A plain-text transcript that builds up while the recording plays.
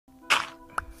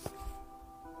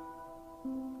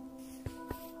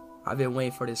I've been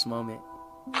waiting for this moment.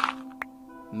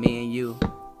 Me and you.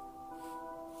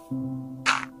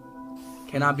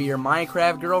 Can I be your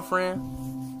Minecraft girlfriend?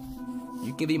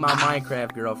 You can be my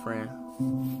Minecraft girlfriend.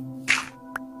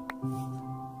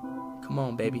 Come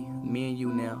on, baby. Me and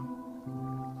you now.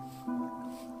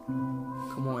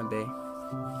 Come on, babe.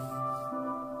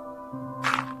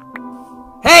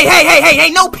 Hey,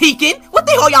 no peeking! What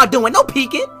the hell y'all doing? No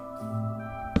peeking!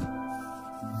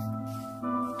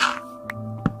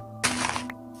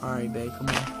 Alright, babe, come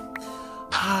on.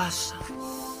 Ah,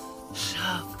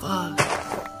 fuck.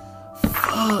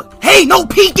 Hey, no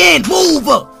peeking! Move!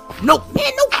 No,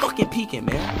 man, no fucking peeking,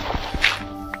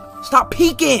 man. Stop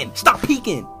peeking! Stop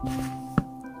peeking!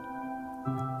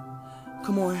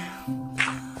 Come on.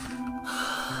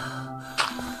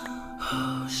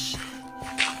 Oh, shit.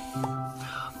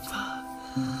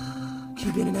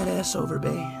 Keep bending that ass over,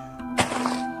 babe.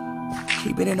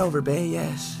 Keep bending over, babe,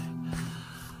 yes.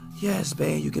 Yes,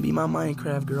 babe, you can be my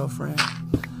Minecraft girlfriend.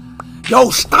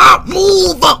 Yo, stop!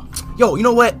 Move up! Yo, you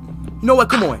know what? You know what?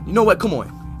 Come on. You know what? Come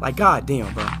on. Like,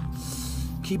 goddamn, bro.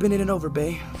 Keep bending it over,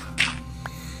 babe.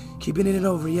 Keep bending it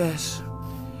over, yes.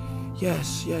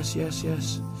 Yes.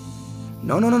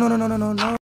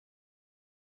 No.